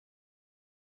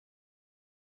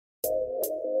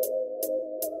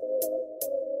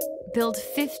Build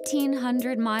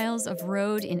 1,500 miles of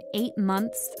road in 8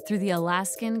 months through the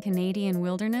Alaskan-Canadian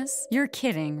wilderness? You're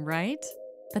kidding, right?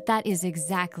 But that is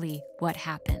exactly what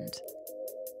happened.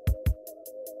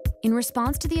 In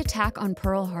response to the attack on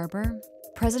Pearl Harbor,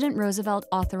 President Roosevelt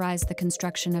authorized the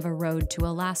construction of a road to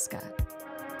Alaska.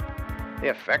 The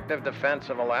effective defense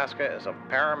of Alaska is of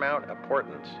paramount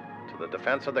importance to the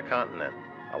defense of the continent.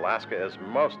 Alaska is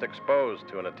most exposed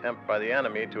to an attempt by the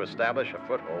enemy to establish a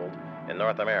foothold in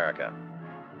North America.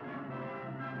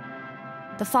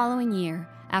 The following year,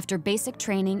 after basic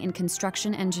training in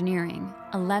construction engineering,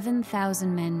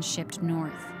 11,000 men shipped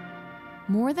north.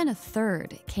 More than a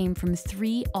third came from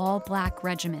 3 all-black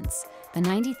regiments, the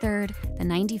 93rd, the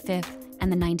 95th,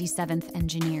 and the 97th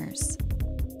Engineers.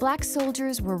 Black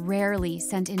soldiers were rarely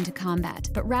sent into combat,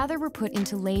 but rather were put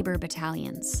into labor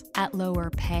battalions at lower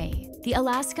pay. The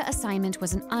Alaska assignment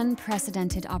was an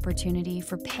unprecedented opportunity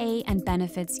for pay and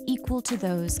benefits equal to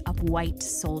those of white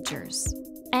soldiers.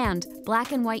 And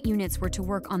black and white units were to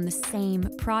work on the same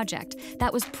project.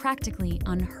 That was practically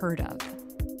unheard of.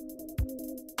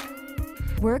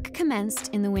 Work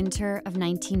commenced in the winter of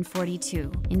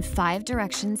 1942 in 5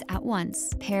 directions at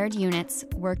once, paired units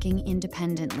working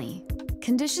independently.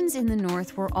 Conditions in the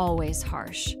north were always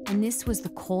harsh, and this was the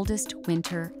coldest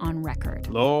winter on record.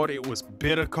 Lord, it was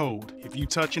bitter cold. If you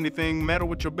touch anything metal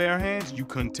with your bare hands, you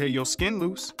couldn't tear your skin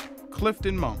loose.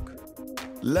 Clifton Monk.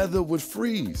 Leather would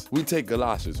freeze. We'd take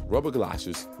galoshes, rubber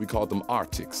galoshes, we called them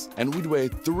Arctics, and we'd wear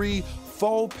 3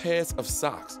 full pairs of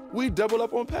socks. We'd double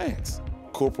up on pants.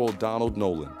 Corporal Donald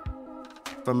Nolan.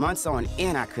 For months on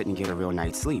end, I couldn't get a real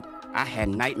night's sleep. I had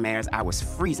nightmares I was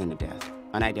freezing to death.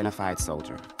 Unidentified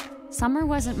soldier. Summer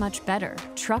wasn't much better.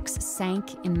 Trucks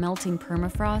sank in melting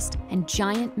permafrost, and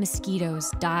giant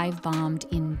mosquitoes dive-bombed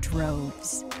in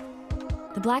droves.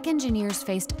 The Black Engineers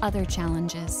faced other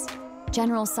challenges.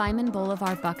 General Simon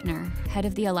Bolivar Buckner, head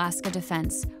of the Alaska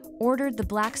Defense, ordered the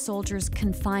black soldiers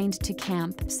confined to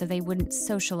camp so they wouldn't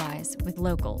socialize with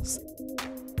locals.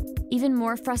 Even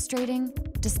more frustrating,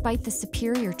 despite the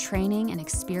superior training and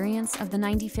experience of the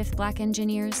 95th Black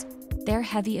Engineers, their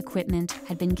heavy equipment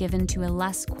had been given to a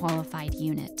less qualified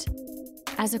unit.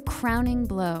 As a crowning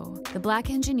blow, the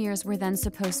Black Engineers were then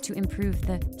supposed to improve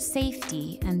the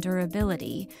safety and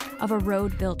durability of a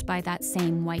road built by that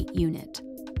same white unit.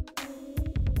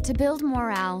 To build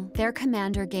morale, their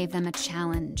commander gave them a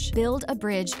challenge: build a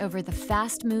bridge over the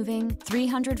fast-moving,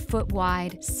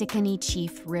 300-foot-wide Sicannie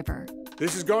Chief River.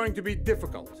 This is going to be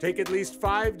difficult. Take at least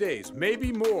 5 days,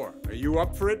 maybe more. Are you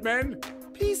up for it, men?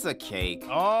 Piece of cake.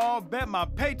 Oh, bet my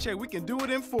paycheck we can do it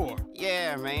in 4.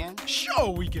 Yeah, man. Sure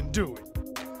we can do it.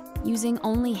 Using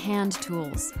only hand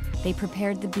tools, they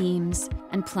prepared the beams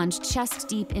and plunged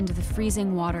chest-deep into the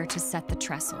freezing water to set the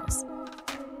trestles.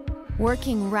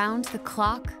 Working round the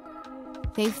clock,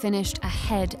 they finished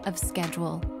ahead of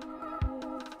schedule.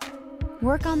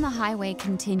 Work on the highway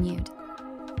continued.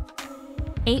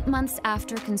 8 months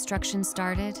after construction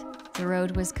started, the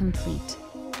road was complete.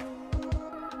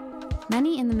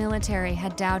 Many in the military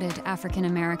had doubted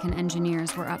African-American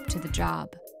engineers were up to the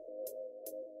job.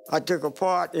 I took a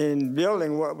part in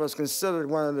building what was considered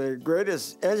one of the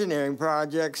greatest engineering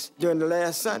projects during the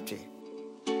last century.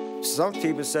 Some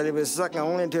people said it was second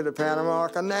only to the Panama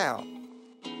Canal.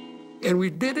 And we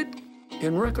did it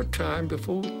in record time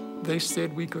before they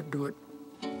said we could do it.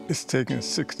 It's taken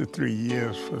 63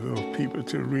 years for those people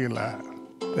to realize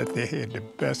that they had the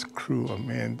best crew of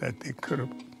men that they could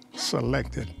have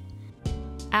selected.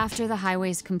 After the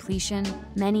highway's completion,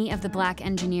 many of the Black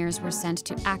Engineers were sent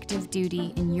to active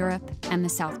duty in Europe and the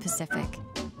South Pacific,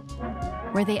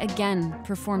 where they again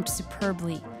performed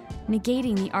superbly,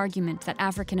 negating the argument that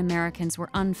African Americans were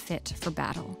unfit for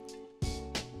battle.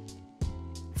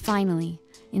 Finally,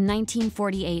 in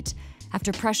 1948,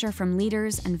 after pressure from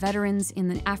leaders and veterans in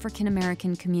the African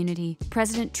American community,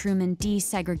 President Truman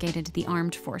desegregated the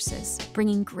armed forces,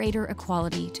 bringing greater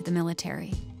equality to the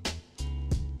military.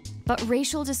 But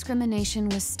racial discrimination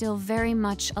was still very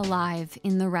much alive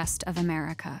in the rest of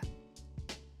America.